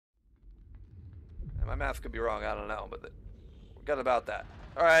My math could be wrong, I don't know, but we got about that.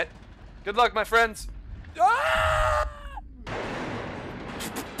 Alright. Good luck, my friends. Ah!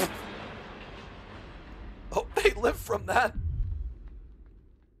 Oh, they live from that.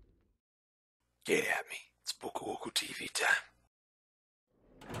 Get at me. It's Bookoowookoo TV time.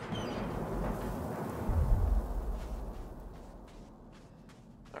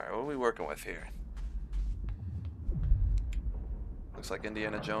 Alright, what are we working with here? Looks like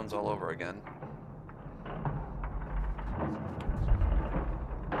Indiana Jones all over again.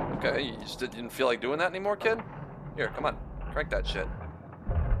 Okay, you just didn't feel like doing that anymore, kid? Here, come on. Crank that shit.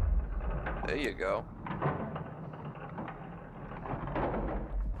 There you go.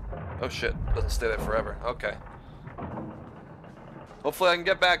 Oh shit, doesn't stay there forever. Okay. Hopefully I can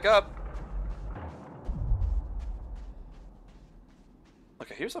get back up.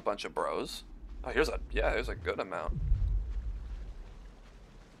 Okay, here's a bunch of bros. Oh, here's a good amount.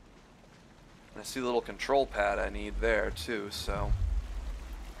 And I see the little control pad I need there too, so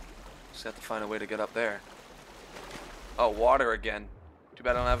just have to find a way to get up there. Oh, water again. Too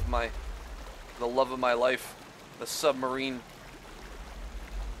bad I don't have the love of my life, the submarine,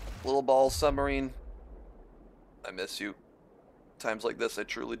 little ball submarine. I miss you. Times like this, I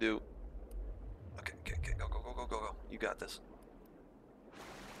truly do. Okay, go. You got this.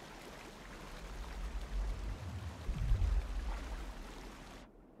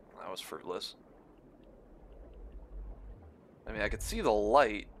 That was fruitless. I mean, I could see the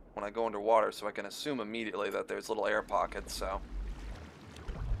light when I go underwater, so I can assume immediately that there's little air pockets, so.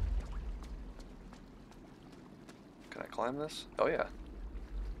 Can I climb this? Oh, yeah.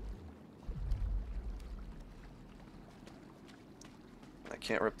 I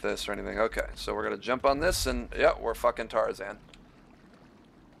can't rip this or anything. Okay, so we're gonna jump on this, and yeah, we're fucking Tarzan.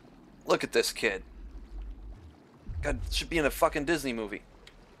 Look at this kid. God, should be in a fucking Disney movie.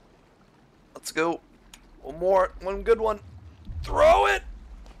 Let's go. One more. One good one. Throw it!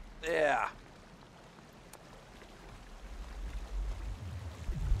 Yeah.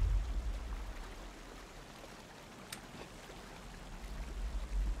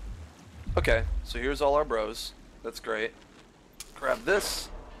 Okay, so here's all our bros. That's great. Grab this.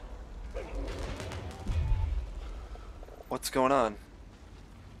 What's going on?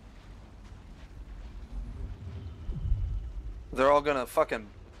 They're all gonna fucking...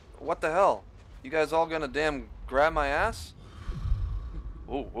 What the hell? You guys all gonna damn grab my ass?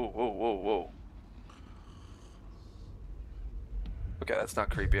 Whoa. Okay, that's not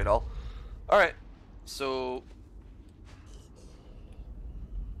creepy at all. Alright, so...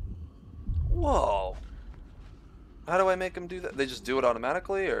 Whoa. How do I make them do that? They just do it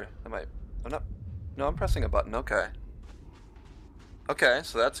automatically, or am I... I'm not... No, I'm pressing a button, okay. Okay,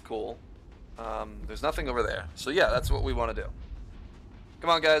 so that's cool. There's nothing over there. So yeah, that's what we want to do. Come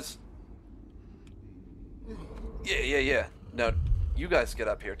on, guys. Yeah. No, you guys get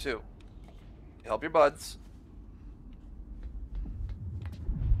up here, too. Help your buds.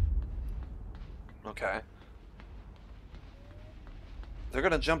 Okay. They're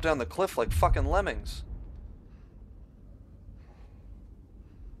gonna jump down the cliff like fucking lemmings.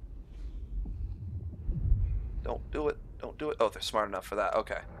 Don't do it. Don't do it. Oh, they're smart enough for that.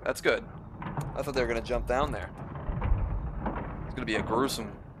 Okay. That's good. I thought they were gonna jump down there. It's gonna be a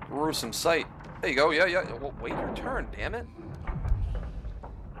gruesome sight. There you go. Yeah. Well, wait your turn, damn it.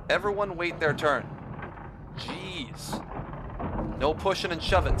 Everyone wait their turn. Jeez. No pushing and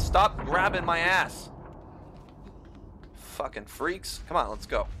shoving. Stop grabbing my ass. Fucking freaks. Come on, let's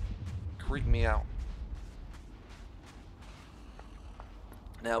go. Creep me out.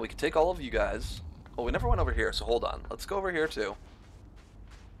 Now, we can take all of you guys. Oh, we never went over here, so hold on. Let's go over here, too.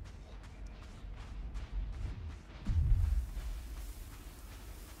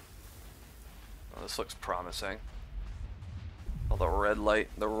 Oh, this looks promising. Oh, the red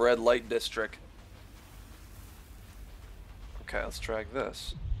light district. Okay, let's drag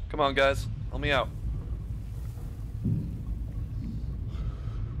this. Come on, guys. Help me out.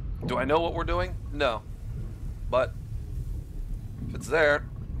 Do I know what we're doing? No. But if it's there,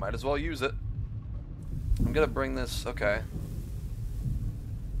 might as well use it. I'm gonna bring this. Okay.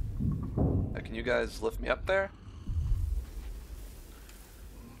 Can you guys lift me up there?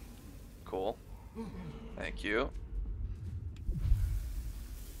 Cool. Thank you.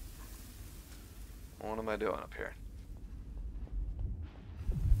 What am I doing up here?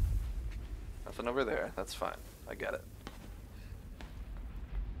 Nothing over there. That's fine. I get it.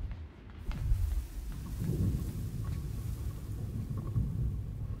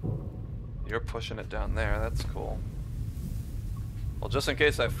 You're pushing it down there. That's cool. Well, just in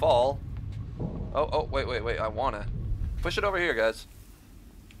case I fall. Oh, wait. I wanna push it over here, guys.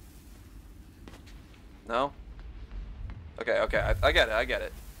 No? Okay, okay, I get it, I get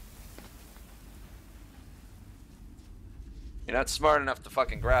it. You're not smart enough to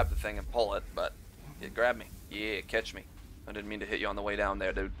fucking grab the thing and pull it, but you grab me. Yeah, catch me. I didn't mean to hit you on the way down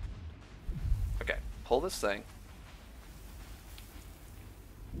there, dude. Okay, pull this thing.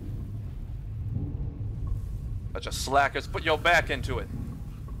 Bunch of slackers, put your back into it.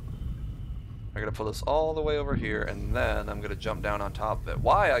 I'm gonna pull this all the way over here, and then I'm gonna jump down on top of it.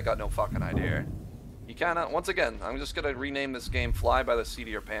 Why? I got no fucking idea. You kinda, once again, I'm just gonna rename this game Fly by the Seat of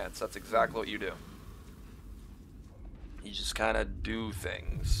Your Pants. That's exactly what you do. You just kinda do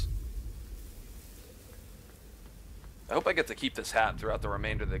things. I hope I get to keep this hat throughout the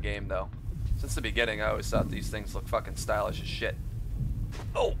remainder of the game, though. Since the beginning, I always thought these things look fucking stylish as shit.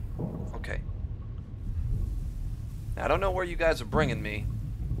 Oh! Okay. Now, I don't know where you guys are bringing me,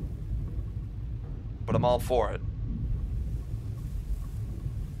 but I'm all for it.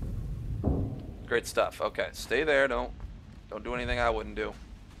 Great stuff. Okay, stay there. Don't do anything I wouldn't do.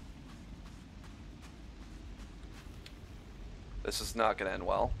 This is not gonna end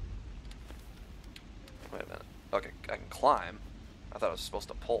well. Wait a minute. Okay, I can climb. I thought I was supposed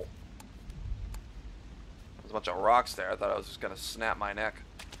to pull. There's a bunch of rocks there. I thought I was just gonna snap my neck.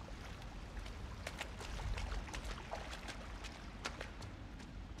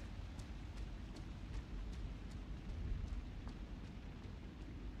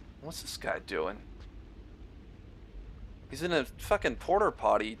 What's this guy doing? He's in a fucking porta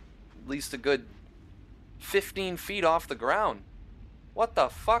potty, at least a good 15 feet off the ground. What the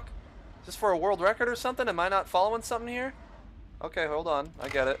fuck? Is this for a world record or something? Am I not following something here? Okay, hold on. I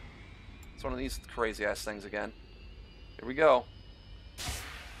get it. It's one of these crazy ass things again. Here we go.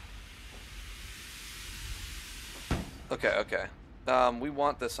 Okay, okay. We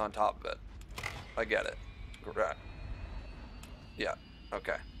want this on top of it. I get it. Right. Yeah,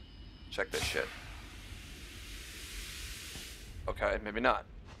 okay. Check this shit. Okay, maybe not.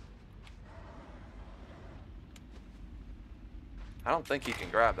 I don't think he can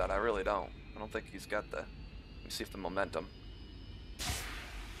grab that. I really don't. I don't think he's got the... Let me see if the momentum...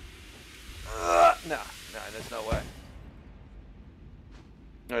 No, there's no way.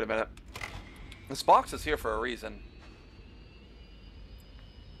 Wait a minute. This box is here for a reason.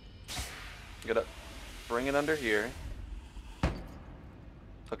 I'm gonna bring it under here.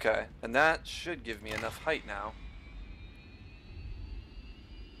 Okay, and that should give me enough height now.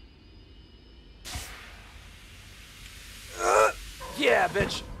 Yeah,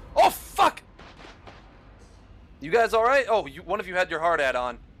 bitch! Oh, fuck! You guys alright? Oh, one of you had your hard hat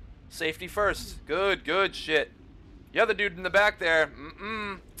on. Safety first. Good, good shit. The other dude in the back there,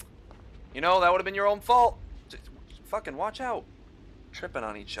 you know, that would have been your own fault. Just fucking watch out. Tripping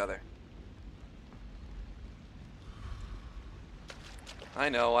on each other. I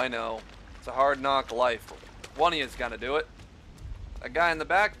know, I know. It's a hard knock life. One of you's gonna do it. That guy in the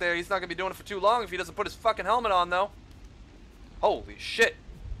back there, he's not gonna be doing it for too long if he doesn't put his fucking helmet on, though. Holy shit.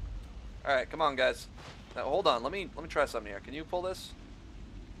 Alright, come on, guys. Now, hold on. Let me try something here. Can you pull this?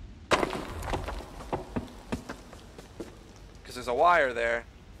 Because there's a wire there.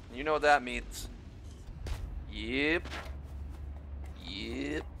 And you know what that means. Yep.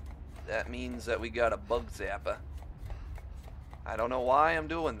 Yep. That means that we got a bug zapper. I don't know why I'm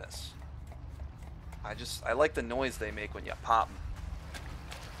doing this. I like the noise they make when you pop them.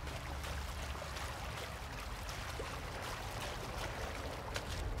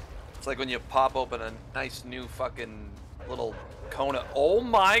 It's like when you pop open a nice new fucking little Kona. Oh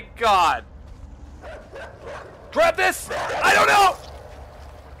my god! Grab this! I don't know!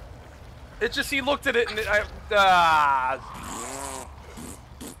 It's just he looked at it and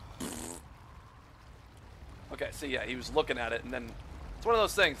Okay, so yeah, he was looking at it and then it's one of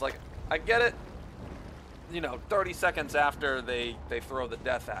those things, like, I get it, you know, 30 seconds after they throw the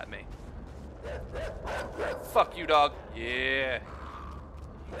death at me. Fuck you, dog. Yeah.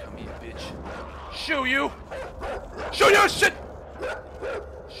 Come here, bitch. Shoo you! Shoo you, shit!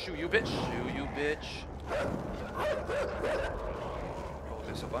 Shoo you, bitch. Shoo you, bitch. Oh,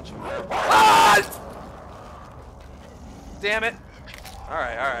 there's a bunch of them. Ah! Damn it.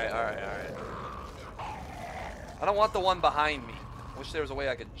 Alright, alright, alright, alright. I don't want the one behind me. I wish there was a way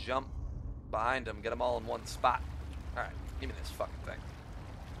I could jump behind them, get them all in one spot. Alright, give me this fucking thing.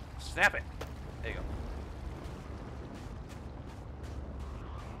 Snap it. There you go.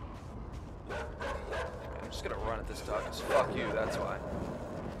 I'm just gonna run at this dog, because fuck you, that's why.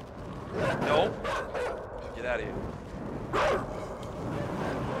 Nope. Get out of here.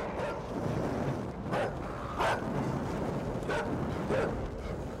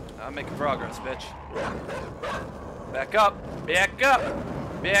 I'm making progress, bitch. Back up! Back up!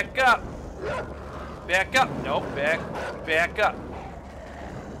 Back up! Back up. No, back up.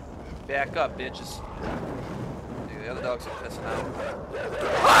 Back up, bitches. Dude, the other dogs are pissing out.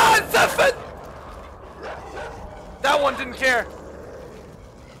 Ah, Zephyr! That one didn't care.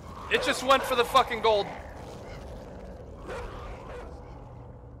 It just went for the fucking gold.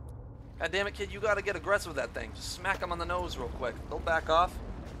 God damn it, kid, you gotta get aggressive with that thing. Just smack him on the nose real quick. They'll back off.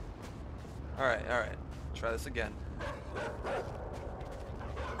 Alright, alright. Try this again.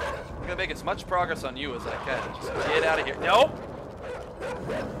 I'm gonna make as much progress on you as I can. Just get out of here. No!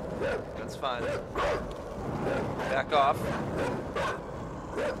 That's fine. Back off.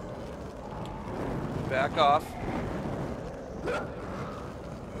 Back off.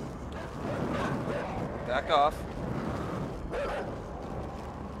 Back off.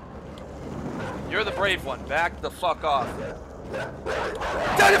 You're the brave one. Back the fuck off.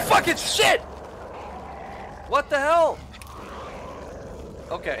 That fucking shit! What the hell?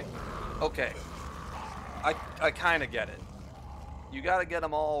 Okay. Okay. I kind of get it. You gotta get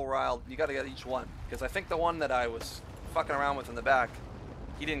them all riled. You gotta get each one. Because I think the one that I was fucking around with in the back,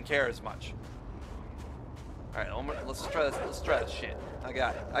 he didn't care as much. Alright, let's try this. Let's try this shit. I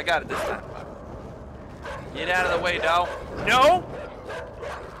got it. I got it this time. Get out of the way, Dow. No!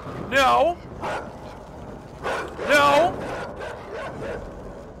 No! No!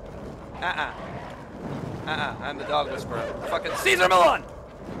 I'm the dog whisperer. Fucking Caesar Milan!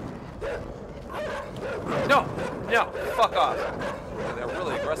 No! No! Fuck off. Okay, they're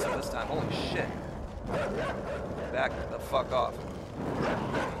really aggressive this time. Holy shit. Back the fuck off.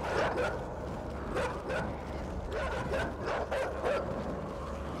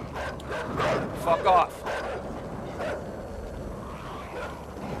 Fuck off.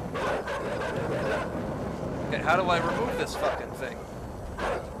 Okay, how do I remove this fucking thing?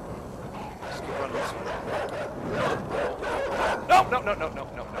 Just keep running this way. No, no, no, no, no, no,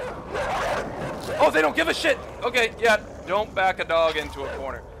 no. Oh, they don't give a shit! Okay, yeah, don't back a dog into a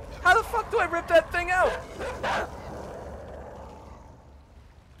corner. How the fuck do I rip that thing out?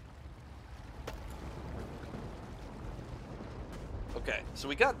 Okay, so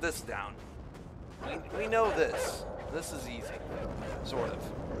we got this down. We know this. This is easy. Sort of.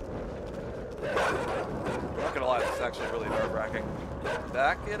 I'm not gonna lie, this is actually really nerve-wracking.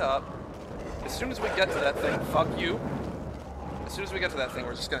 Back it up. As soon as we get to that thing, fuck you. As soon as we get to that thing,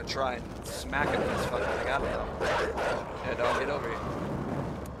 we're just gonna try and smack it with this fucking thing. I don't know. Yeah, dog, get over here.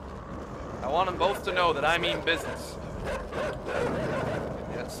 I want them both to know that I mean business.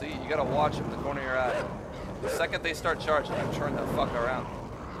 Yeah, see, you gotta watch them in the corner of your eye. The second they start charging, you turn the fuck around.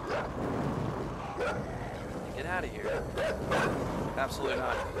 Get out of here. Absolutely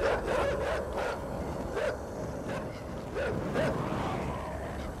not.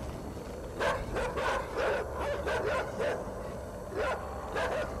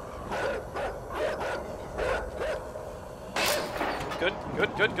 Good,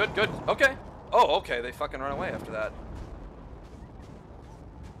 good, good, good, good. Okay. Oh, okay, they fucking run away after that.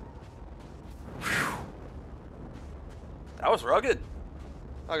 Whew. That was rugged.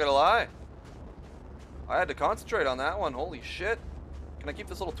 Not gonna lie. I had to concentrate on that one. Holy shit. Can I keep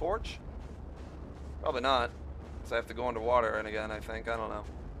this little torch? Probably not. Because I have to go underwater and again, I think. I don't know.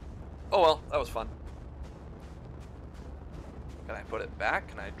 Oh well, that was fun. Can I put it back?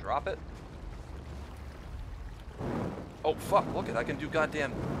 Can I drop it? Oh fuck, look it, I can do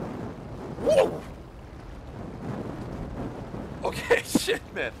goddamn... Whoa! Okay, shit,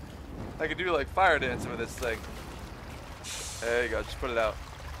 man. I can do like fire dancing with this thing. There you go, just put it out.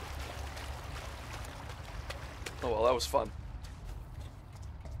 Oh well, that was fun.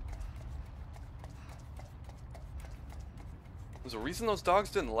 Was the reason those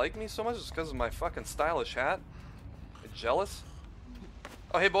dogs didn't like me so much just because of my fucking stylish hat? They're jealous?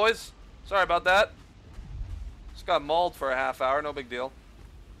 Oh, hey boys. Sorry about that. Just got mauled for a half hour, no big deal.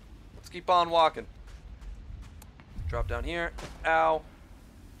 Let's keep on walking. Drop down here. Ow.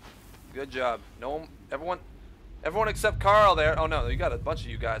 Good job. No, everyone except Carl there. Oh no, you got a bunch of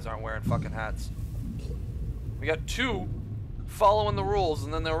you guys aren't wearing fucking hats. We got 2 following the rules,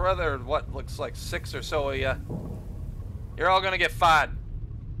 and then there were other, what, looks like 6 or so of you. You're all gonna get fined.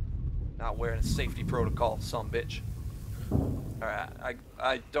 Not wearing a safety protocol, some bitch. Alright,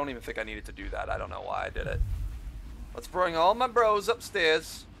 I don't even think I needed to do that. I don't know why I did it. Let's bring all my bros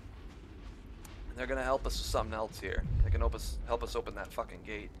upstairs. And they're gonna help us with something else here. They can help us open that fucking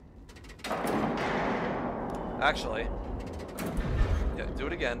gate. Actually, yeah, do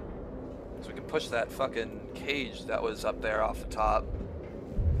it again. So we can push that fucking cage that was up there off the top.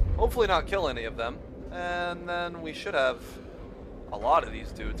 Hopefully not kill any of them. And then we should have a lot of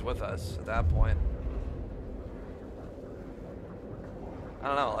these dudes with us at that point. I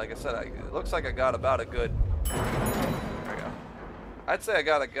don't know. Like I said, it looks like I got about a good... There we go. I'd say I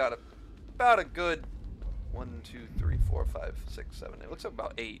got about a good 1, 2, 3, 4, 5, 6, 7. It looks like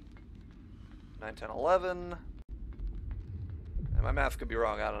about 8. 9, 10, 11. And my math could be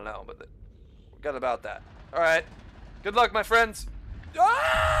wrong. I don't know. But we got about that. All right. Good luck, my friends.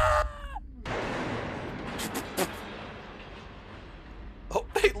 Ah! Oh,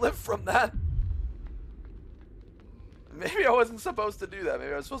 they live from that. Maybe I wasn't supposed to do that.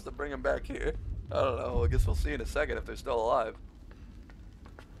 Maybe I was supposed to bring them back here. I don't know. I guess we'll see in a second if they're still alive.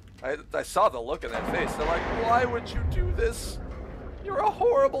 I saw the look in their face. They're like, why would you do this? You're a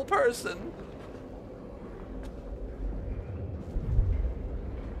horrible person.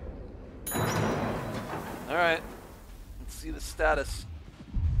 Alright. Let's see the status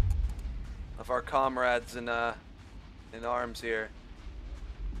of our comrades in arms here.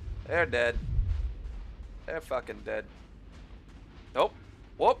 They're dead. They're fucking dead. Nope.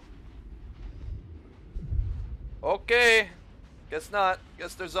 Whoop. Okay. Guess not.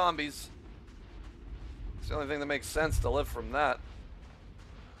 Guess they're zombies. It's the only thing that makes sense to live from that.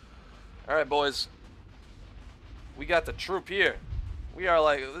 Alright, boys. We got the troop here. We are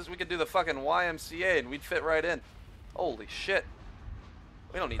like this. We could do the fucking YMCA and we'd fit right in. Holy shit.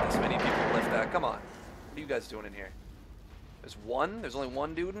 We don't need this many people to lift that. Come on. What are you guys doing in here? There's one? There's only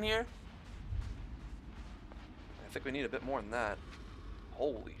one dude in here? I think we need a bit more than that.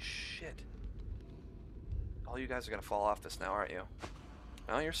 Holy shit. All you guys are gonna fall off this now, aren't you?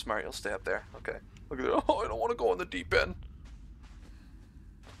 Oh, you're smart. You'll stay up there. Okay. Look at that. Oh, I don't want to go in the deep end.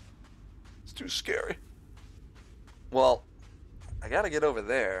 It's too scary. Well, I gotta get over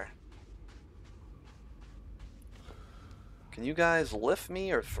there. Can you guys lift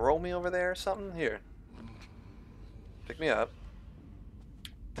me or throw me over there or something? Here. Pick me up.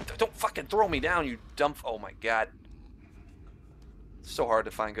 Don't fucking throw me down, you dumb... Oh my god. It's so hard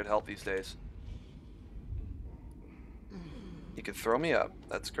to find good help these days. You can throw me up.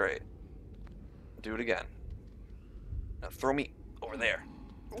 That's great. Do it again. Now throw me over there.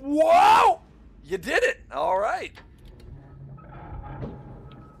 Whoa! You did it! Alright.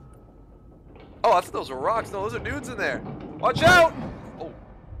 Oh, I thought those were rocks. No, those are dudes in there. Watch out! Oh.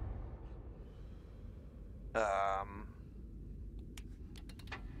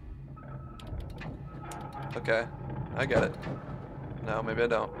 Okay. I get it. No, maybe I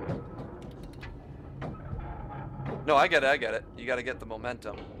don't. No, I get it, I get it. You gotta get the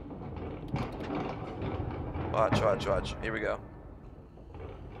momentum. Watch, watch, watch. Here we go.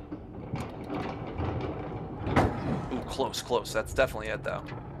 Ooh, close, close. That's definitely it, though.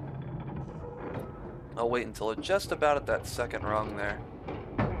 I'll wait until it's just about at that second rung there.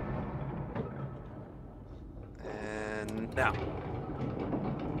 And now.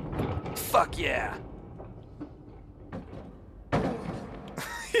 Fuck yeah!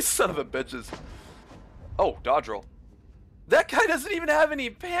 You son of a bitches. Oh, dodge roll. That guy doesn't even have any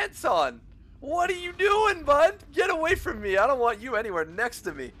pants on. What are you doing, bud? Get away from me. I don't want you anywhere next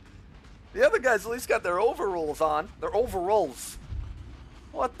to me. The other guys at least got their overalls on. Their overalls.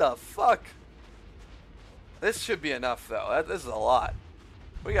 What the fuck? This should be enough, though. This is a lot.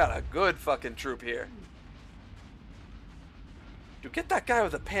 We got a good fucking troop here. Dude, get that guy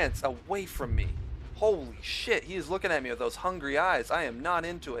with the pants away from me. Holy shit, he is looking at me with those hungry eyes. I am not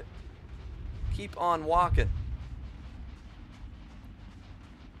into it. Keep on walking.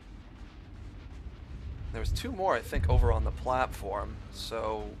 There was 2 more, I think, over on the platform.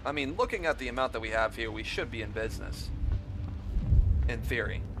 So, I mean, looking at the amount that we have here, we should be in business. In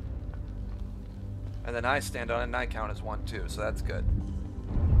theory. And then I stand on it, and I count as 1, too, so that's good.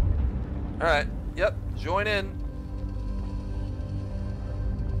 Alright, yep, join in.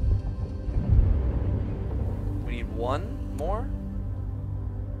 We need 1 more?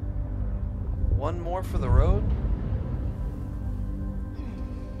 1 more for the road?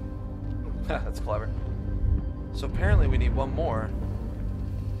 That's clever. So apparently we need 1 more.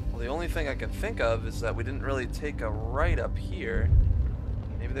 Well, the only thing I can think of is that we didn't really take a right up here.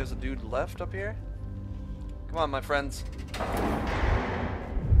 Maybe there's a dude left up here? Come on, my friends.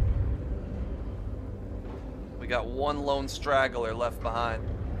 We got 1 lone straggler left behind.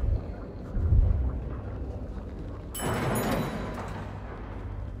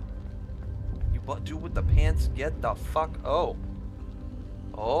 You dude with the pants, get the fuck... Oh.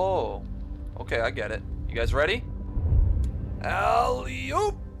 Oh. Okay, I get it. You guys ready?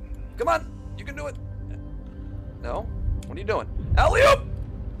 Alley-oop! Come on, you can do it. No? What are you doing? Alley-oop!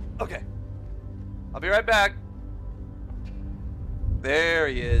 Okay. I'll be right back. There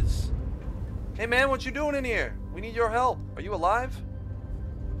he is. Hey man, what you doing in here? We need your help. Are you alive?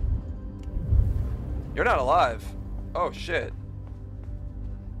 You're not alive. Oh shit.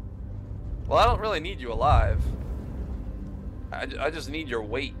 Well, I don't really need you alive. I just need your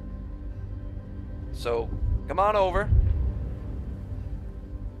weight. So, come on over.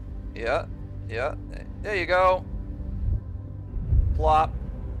 Yeah, yeah. There you go. Plop.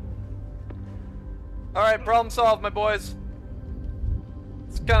 Alright, problem solved, my boys.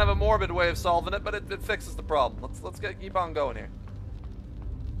 It's kind of a morbid way of solving it, but it fixes the problem. Let's keep on going here.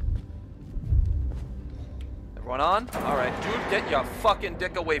 Everyone on? Alright, dude, get your fucking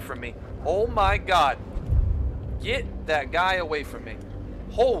dick away from me. Oh my god. Get that guy away from me.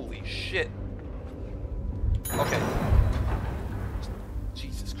 Holy shit. Okay.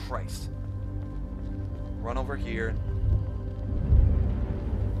 Jesus Christ. Run over here.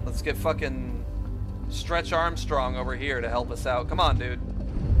 Let's get fucking Stretch Armstrong over here to help us out. Come on, dude.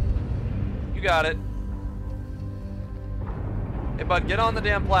 You got it. Hey, bud, get on the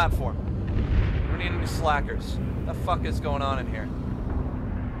damn platform. We don't need any slackers. What the fuck is going on in here?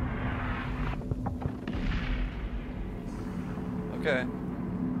 Okay.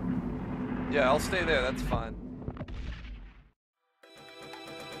 Yeah, I'll stay there. That's fine.